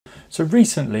So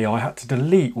recently I had to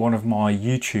delete one of my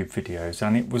YouTube videos,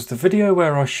 and it was the video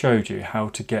where I showed you how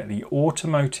to get the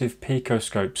automotive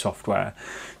PicoScope software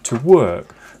to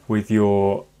work with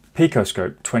your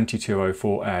PicoScope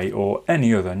 2204A or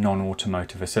any other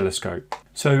non-automotive oscilloscope.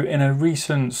 So in a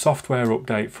recent software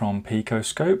update from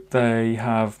PicoScope, they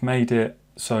have made it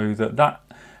so that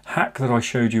hack that I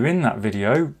showed you in that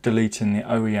video, deleting the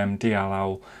OEM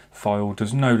DLL file,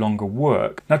 does no longer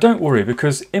work. Now don't worry,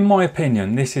 because in my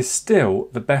opinion this is still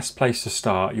the best place to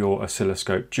start your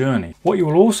oscilloscope journey. What you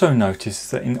will also notice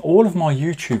is that in all of my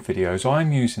YouTube videos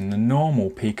I'm using the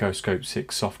normal PicoScope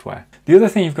 6 software. The other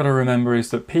thing you've got to remember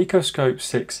is that PicoScope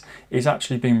 6 is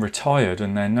actually being retired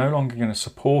and they're no longer going to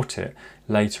support it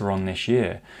later on this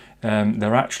year.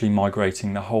 They're actually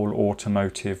migrating the whole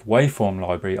automotive waveform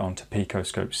library onto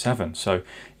PicoScope 7. So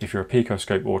if you're a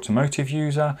PicoScope Automotive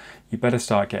user, you better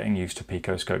start getting used to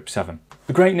PicoScope 7.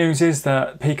 The great news is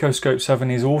that PicoScope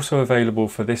 7 is also available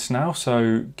for this now,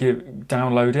 so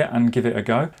download it and give it a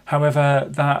go. However,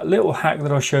 that little hack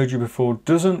that I showed you before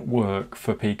doesn't work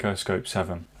for PicoScope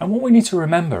 7. And what we need to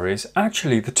remember is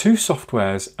actually the two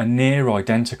softwares are near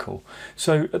identical.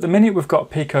 So at the minute we've got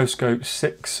PicoScope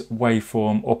 6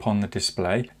 waveform up on the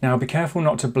display. Now be careful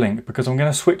not to blink, because I'm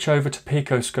going to switch over to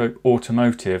PicoScope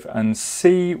Automotive and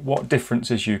see what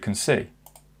differences you can see.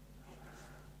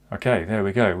 Okay, there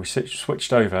we go. We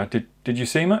switched over. Did you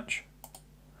see much?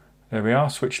 There we are,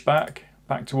 switched back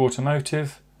to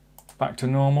automotive, back to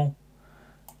normal,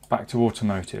 back to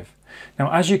automotive. Now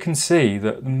as you can see,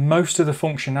 that most of the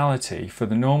functionality for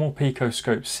the normal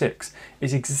PicoScope 6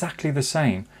 is exactly the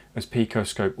same as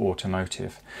PicoScope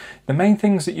Automotive. The main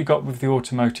things that you got with the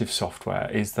automotive software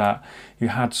is that you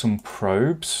had some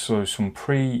probes, so some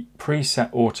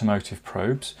preset automotive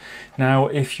probes. Now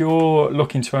if you're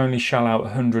looking to only shell out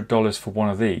 $100 for one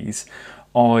of these,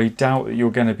 I doubt that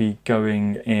you're going to be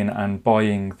going in and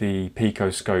buying the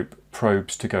PicoScope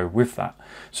probes to go with that.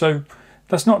 So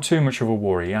that's not too much of a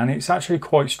worry, and it's actually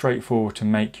quite straightforward to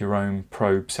make your own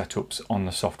probe setups on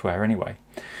the software anyway.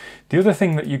 The other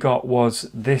thing that you got was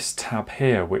this tab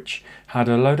here, which had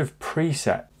a load of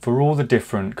preset for all the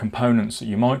different components that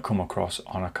you might come across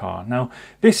on a car. Now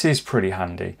this is pretty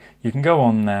handy. You can go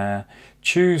on there,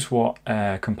 choose what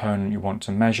component you want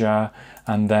to measure,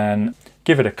 and then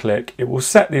give it a click. It will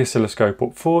set the oscilloscope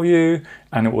up for you,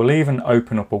 and it will even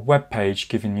open up a web page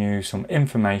giving you some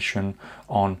information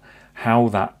on how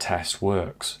that test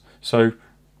works. So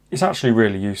it's actually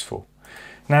really useful.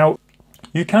 Now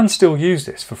you can still use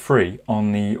this for free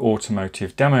on the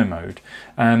automotive demo mode.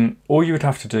 All you would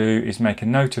have to do is make a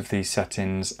note of these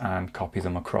settings and copy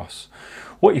them across.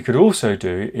 What you could also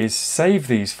do is save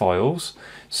these files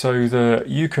so that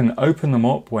you can open them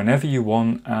up whenever you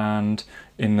want and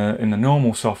in the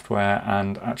normal software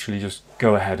and actually just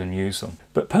go ahead and use them.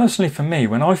 But personally for me,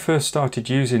 when I first started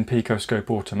using PicoScope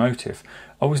Automotive,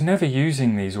 I was never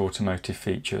using these automotive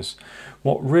features.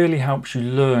 What really helps you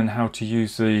learn how to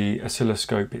use the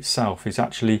oscilloscope itself is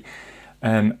actually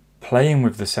playing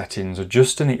with the settings,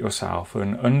 adjusting it yourself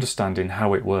and understanding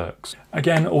how it works.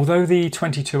 Again, although the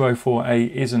 2204A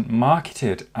isn't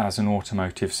marketed as an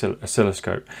automotive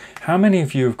oscilloscope, how many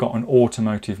of you have got an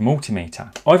automotive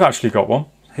multimeter? I've actually got one.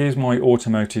 Here's my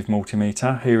automotive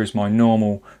multimeter. Here is my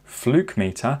normal fluke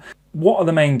meter. What are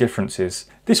the main differences?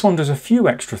 This one does a few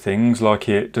extra things, like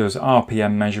it does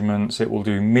RPM measurements, it will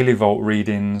do millivolt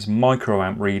readings,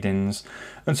 microamp readings,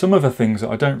 and some other things that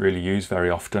I don't really use very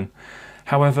often.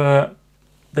 However,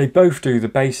 they both do the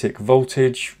basic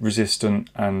voltage, resistant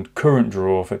and current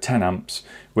draw for 10 amps,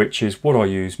 which is what I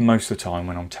use most of the time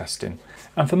when I'm testing.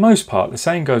 And for most part, the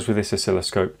same goes with this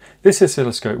oscilloscope. This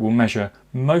oscilloscope will measure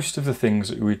most of the things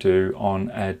that we do on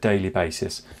a daily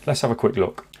basis. Let's have a quick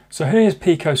look. So here's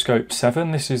PicoScope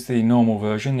 7. This is the normal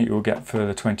version that you'll get for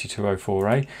the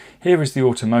 2204A. Here is the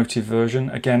automotive version.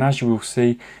 Again, as you will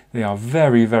see, they are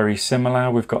very, very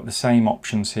similar. We've got the same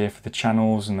options here for the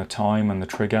channels and the time and the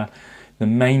trigger. The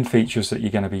main features that you're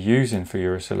going to be using for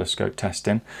your oscilloscope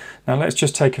testing. Now let's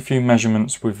just take a few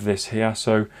measurements with this here.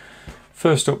 So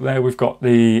first up there, we've got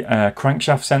the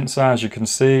crankshaft sensor. As you can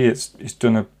see, it's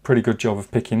done a pretty good job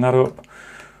of picking that up.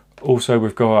 Also,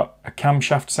 we've got a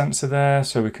camshaft sensor there,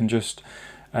 so we can just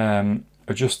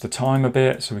adjust the time a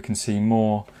bit so we can see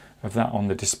more of that on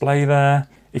the display there.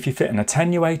 If you fit an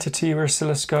attenuator to your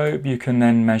oscilloscope, you can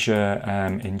then measure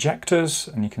injectors,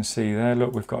 and you can see there,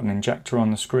 look, we've got an injector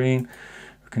on the screen.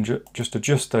 We can just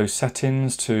adjust those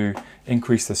settings to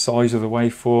increase the size of the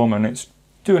waveform, and it's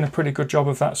doing a pretty good job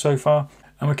of that so far.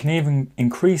 And we can even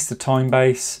increase the time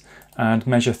base and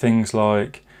measure things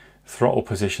like throttle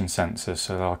position sensors,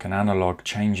 so like an analog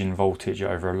change in voltage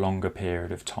over a longer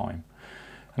period of time.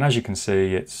 And as you can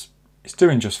see, it's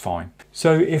doing just fine.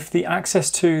 So if the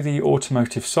access to the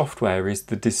automotive software is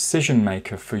the decision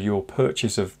maker for your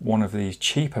purchase of one of these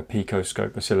cheaper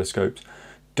PicoScope oscilloscopes,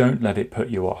 don't let it put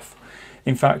you off.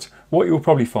 In fact, what you'll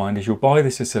probably find is you'll buy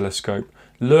this oscilloscope,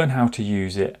 learn how to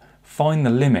use it, find the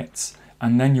limits,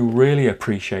 and then you'll really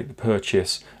appreciate the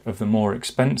purchase of the more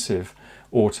expensive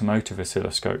automotive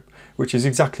oscilloscope, which is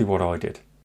exactly what I did.